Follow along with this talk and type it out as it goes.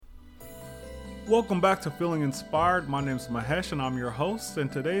Welcome back to Feeling Inspired. My name is Mahesh and I'm your host.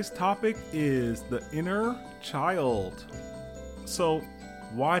 And today's topic is the inner child. So,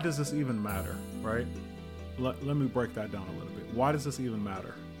 why does this even matter, right? Let me break that down a little bit. Why does this even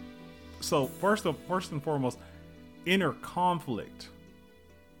matter? So, first and foremost, inner conflict.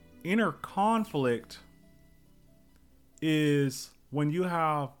 Inner conflict is when you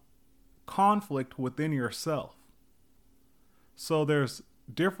have conflict within yourself. So, there's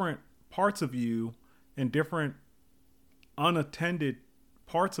different parts of you and different unattended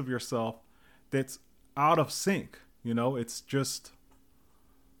parts of yourself that's out of sync. It's just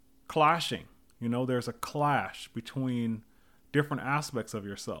clashing. There's a clash between different aspects of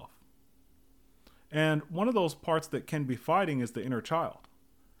yourself. And one of those parts that can be fighting is the inner child.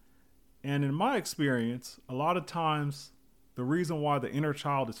 And in my experience, a lot of times the reason why the inner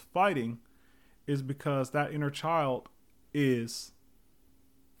child is fighting is because that inner child is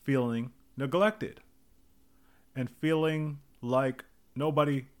feeling neglected and feeling like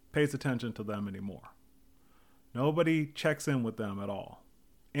nobody pays attention to them anymore. Nobody checks in with them at all.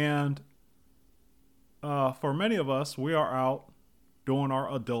 And for many of us, we are out doing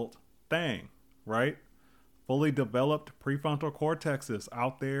our adult thing, right? Fully developed prefrontal cortexes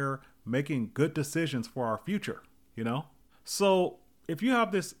out there making good decisions for our future, So if you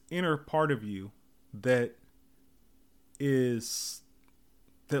have this inner part of you that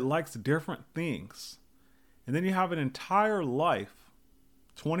likes different things, and then you have an entire life,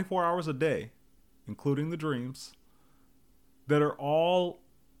 24 hours a day, including the dreams, that are all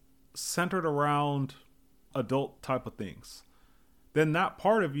centered around adult type of things, then that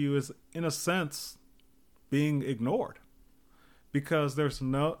part of you is, in a sense, being ignored, because there's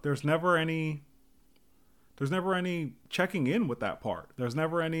never any checking in with that part. There's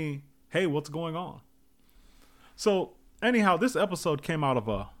never any, hey, what's going on? So anyhow, this episode came out of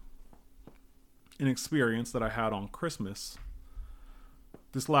an experience that I had on Christmas.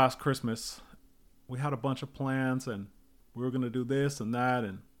 This last Christmas, we had a bunch of plans and we were going to do this and that,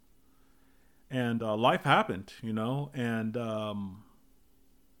 and life happened, and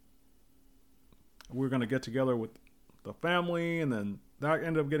we were going to get together with the family, and then that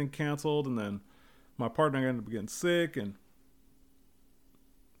ended up getting canceled, and then my partner ended up getting sick, and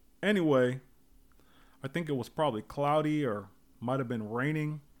anyway, I think it was probably cloudy or might have been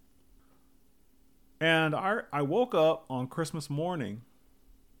raining. And I woke up on Christmas morning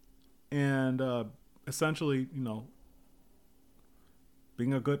and essentially,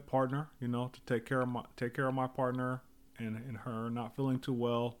 being a good partner, to take care of my partner and her not feeling too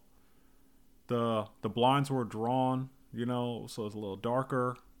well. The blinds were drawn, so it's a little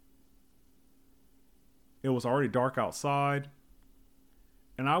darker. It was already dark outside.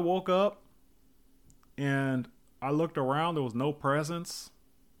 And I woke up and I looked around. There was no presents.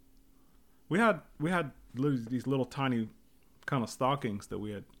 We had these little tiny kind of stockings that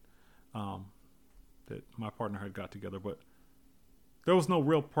we had, that my partner had got together, but there was no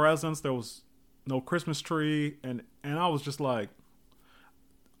real presents. There was no Christmas tree, and I was just like,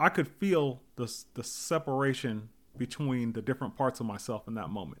 I could feel the separation between the different parts of myself in that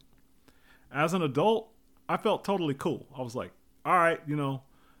moment. As an adult, I felt totally cool. I was like, all right,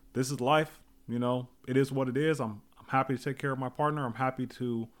 this is life. It is what it is. I'm happy to take care of my partner. I'm happy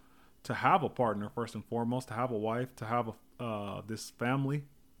to have a partner, first and foremost, to have a wife, to have this family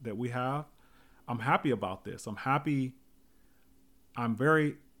that we have. I'm happy about this. I'm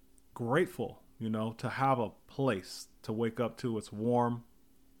very grateful, to have a place to wake up to. It's warm.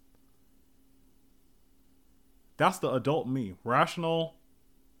 That's the adult me. Rational.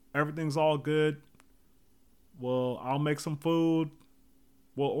 Everything's all good. Well, I'll make some food.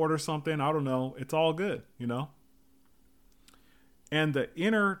 We'll order something. I don't know. It's all good, And the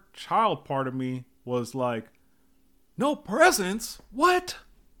inner child part of me was like, no presents? What?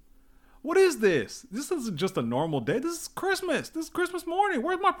 What is this? This isn't just a normal day. This is Christmas. This is Christmas morning.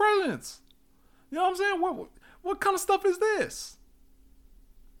 Where's my presents? You know what I'm saying? What kind of stuff is this?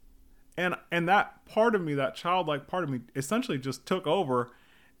 And that part of me, that childlike part of me, essentially just took over,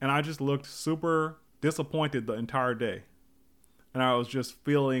 and I just looked super disappointed the entire day. And I was just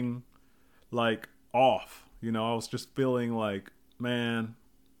feeling like off. I was just feeling like, man,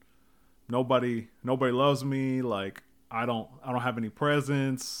 nobody loves me. Like, I don't have any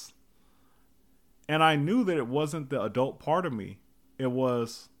presents. And I knew that it wasn't the adult part of me. It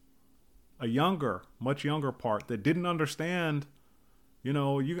was a much younger part that didn't understand.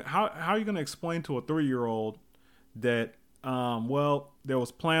 How are you going to explain to a 3-year-old that, there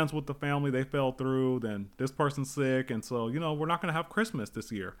was plans with the family, they fell through, then this person's sick, and so, we're not going to have Christmas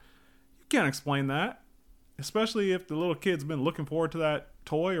this year. You can't explain that, especially if the little kid's been looking forward to that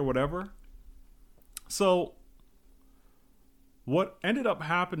toy or whatever. So what ended up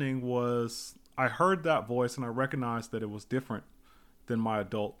happening was I heard that voice and I recognized that it was different than my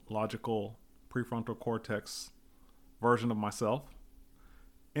adult logical prefrontal cortex version of myself.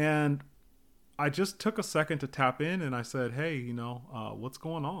 And I just took a second to tap in and I said, hey, what's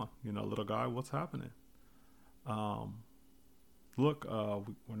going on? Little guy, what's happening? Look,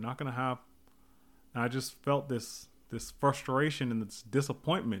 we're not going to have, and I just felt this frustration and this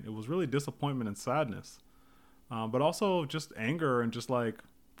disappointment. It was really disappointment and sadness, but also just anger and just like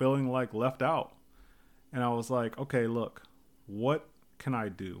feeling like left out. And I was like, okay, look, what can I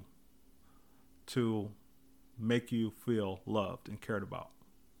do to make you feel loved and cared about?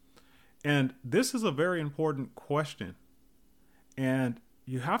 And this is a very important question. And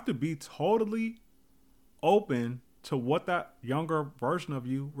you have to be totally open to what that younger version of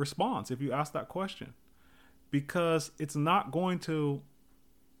you responds if you ask that question. Because it's not going to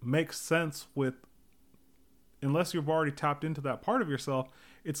make sense unless you've already tapped into that part of yourself,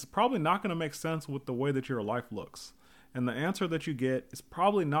 it's probably not going to make sense with the way that your life looks. And the answer that you get is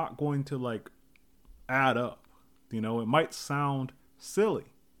probably not going to like add up. It might sound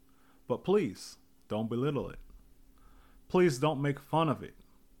silly, but please don't belittle it. Please don't make fun of it.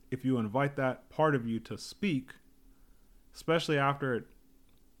 If you invite that part of you to speak, especially after it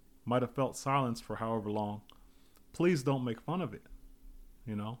might have felt silence for however long, please don't make fun of it.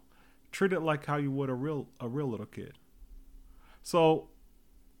 Treat it like how you would a real little kid. So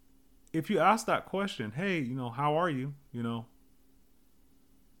if you ask that question, hey, how are you?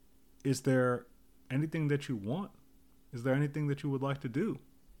 Is there anything that you want? Is there anything that you would like to do?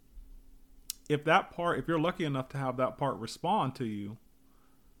 If you're lucky enough to have that part respond to you,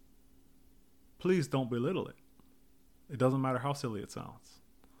 please don't belittle it. It doesn't matter how silly it sounds.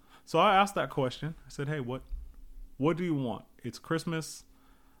 So I asked that question. I said, hey, what do you want? It's Christmas.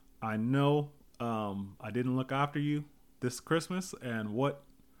 I know I didn't look after you this Christmas, and what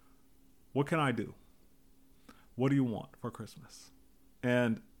can I do? What do you want for Christmas?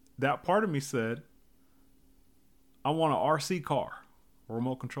 And that part of me said, I want an RC car, a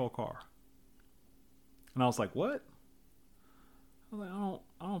remote control car. And I was like, what? I was like,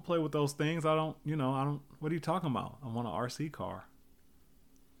 I don't play with those things. I don't, what are you talking about? I want an RC car.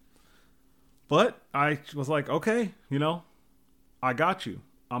 But I was like, okay, I got you.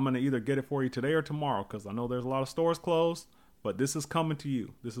 I'm going to either get it for you today or tomorrow because I know there's a lot of stores closed, but this is coming to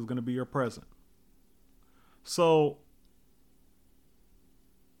you. This is going to be your present. So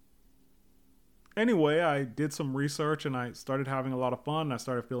anyway, I did some research and I started having a lot of fun. I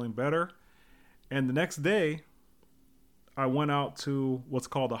started feeling better. And the next day, I went out to what's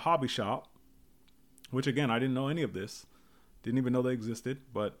called a hobby shop, which again, I didn't know any of this. Didn't even know they existed,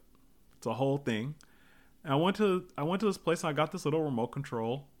 but it's a whole thing. And I went to this place and I got this little remote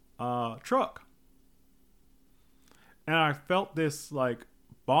control truck. And I felt this like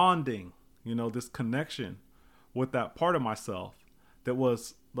bonding, this connection with that part of myself that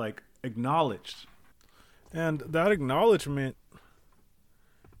was like acknowledged. And that acknowledgement,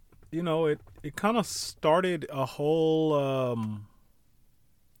 it kind of started a whole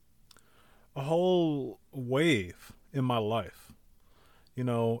wave in my life.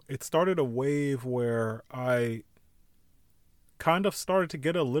 It started a wave where I kind of started to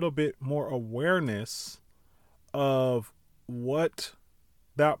get a little bit more awareness of what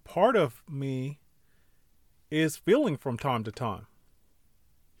that part of me is feeling from time to time.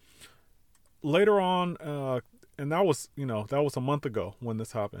 Later on, and that was a month ago when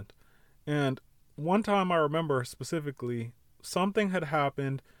this happened. And one time I remember specifically something had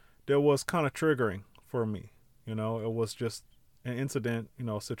happened that was kind of triggering for me. It was just an incident,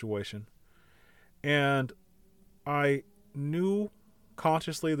 situation. And I knew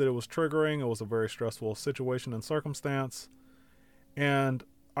consciously that it was triggering. It was a very stressful situation and circumstance. And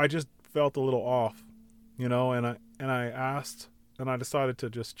I just felt a little off, and I asked, and I decided to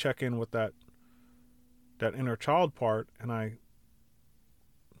just check in with that inner child part. And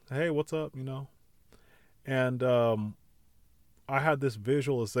hey, what's up, And I had this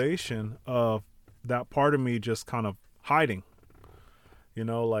visualization of that part of me just kind of hiding,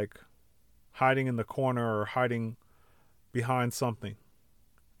 like hiding in the corner or hiding behind something,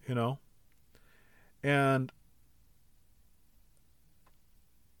 and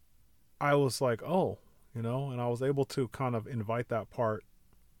I was like, oh, and I was able to kind of invite that part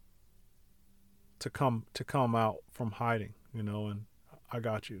to come out from hiding, and I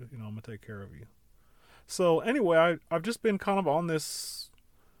got you, I'm gonna take care of you. So anyway, I've just been kind of on this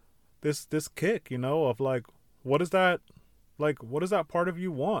kick, of like, what is that part of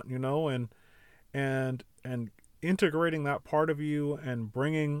you want, and integrating that part of you and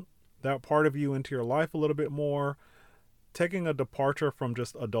bringing that part of you into your life a little bit more, taking a departure from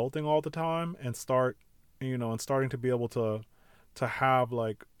just adulting all the time and starting to be able to have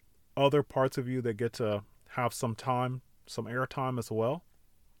like other parts of you that get to have some time, some airtime as well.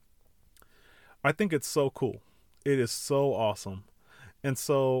 I think it's so cool. It is so awesome. And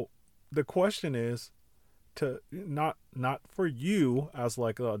so the question is to not for you as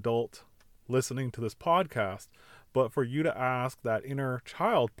like an adult listening to this podcast, but for you to ask that inner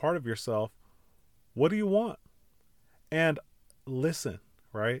child part of yourself, what do you want? And listen,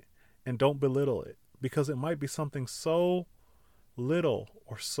 right? And don't belittle it, because it might be something so little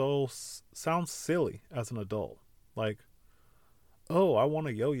or sounds silly as an adult. Like, oh, I want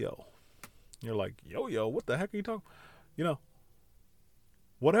a yo-yo. You're like, yo-yo? What the heck are you talking?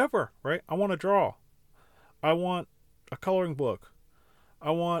 Whatever, right? I want to draw. I want a coloring book.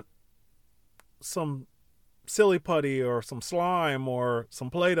 I want some silly putty or some slime or some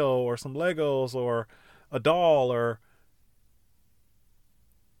Play-Doh or some Legos or a doll or,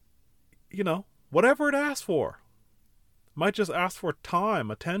 whatever it asks for. Might just ask for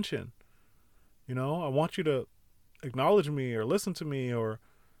time, attention. I want you to acknowledge me or listen to me, or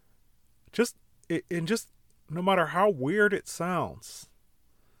just no matter how weird it sounds,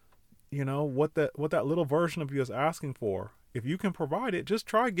 what that little version of you is asking for. If you can provide it, just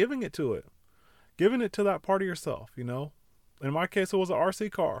try giving it to it. Giving it to that part of yourself, In my case, it was an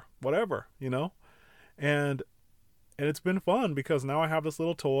RC car, whatever, And it's been fun because now I have this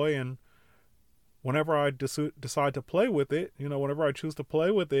little toy, and whenever I decide to play with it, whenever I choose to play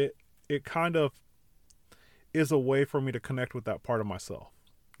with it, it kind of is a way for me to connect with that part of myself,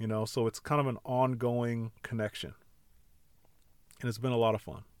 So it's kind of an ongoing connection, and it's been a lot of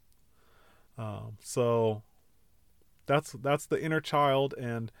fun. So that's the inner child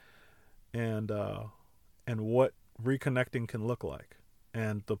and what reconnecting can look like,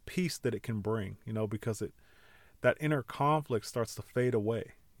 and the peace that it can bring, because that inner conflict starts to fade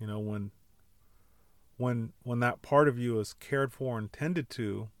away, when that part of you is cared for and tended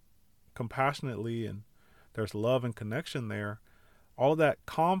to compassionately, and there's love and connection there. All of that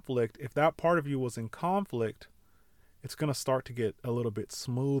conflict, if that part of you was in conflict, it's going to start to get a little bit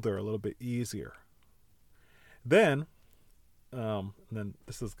smoother, a little bit easier. Then I'm going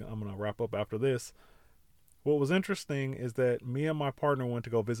to wrap up after this. What was interesting is that me and my partner went to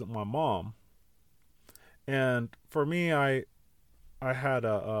go visit my mom. And for me, I had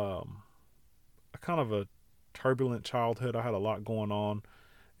a kind of a turbulent childhood. I had a lot going on,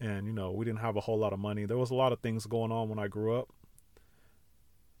 and, we didn't have a whole lot of money. There was a lot of things going on when I grew up.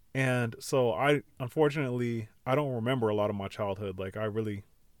 And so unfortunately, I don't remember a lot of my childhood. Like I really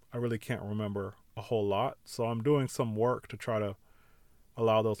can't remember a whole lot. So I'm doing some work to try to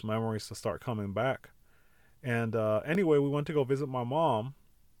allow those memories to start coming back. And anyway, we went to go visit my mom,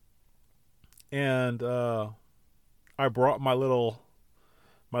 and I brought my little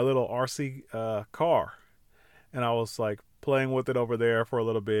RC car, and I was like playing with it over there for a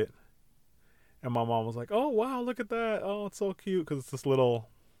little bit. And my mom was like, "Oh wow, look at that! Oh, it's so cute," because it's this little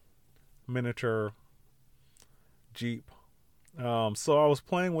miniature Jeep. So I was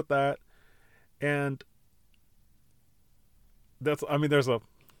playing with that, and there's a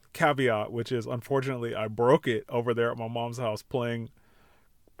caveat, which is unfortunately I broke it over there at my mom's house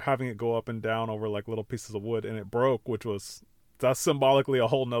having it go up and down over like little pieces of wood, and it broke, that's symbolically a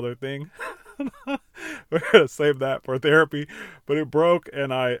whole nother thing. We're going to save that for therapy, but it broke,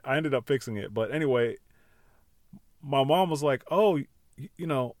 and I ended up fixing it. But anyway, my mom was like, "Oh,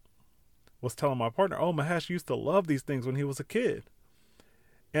 was telling my partner, oh, Mahesh used to love these things when he was a kid."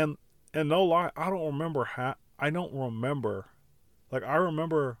 And no lie, I remember, like I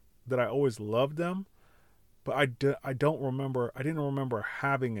remember that I always loved them, but I didn't remember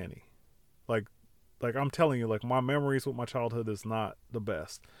having any. Like I'm telling you, like my memories with my childhood is not the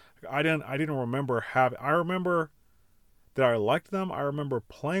best. I didn't remember having. I remember that I liked them. I remember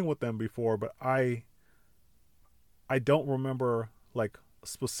playing with them before, but I don't remember like a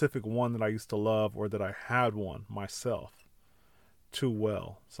specific one that I used to love or that I had one myself too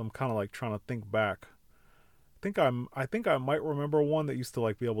well. So I'm kind of like trying to think back. I think I might remember one that used to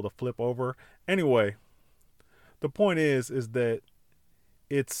like be able to flip over. Anyway, the point is that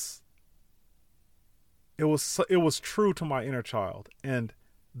it was true to my inner child, and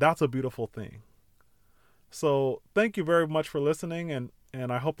that's a beautiful thing. So thank you very much for listening, and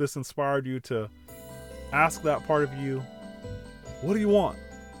I hope this inspired you to ask that part of you, what do you want?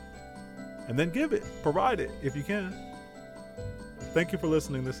 And then give it, provide it if you can. Thank you for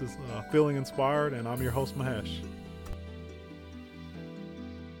listening. This is Feeling Inspired, and I'm your host, Mahesh.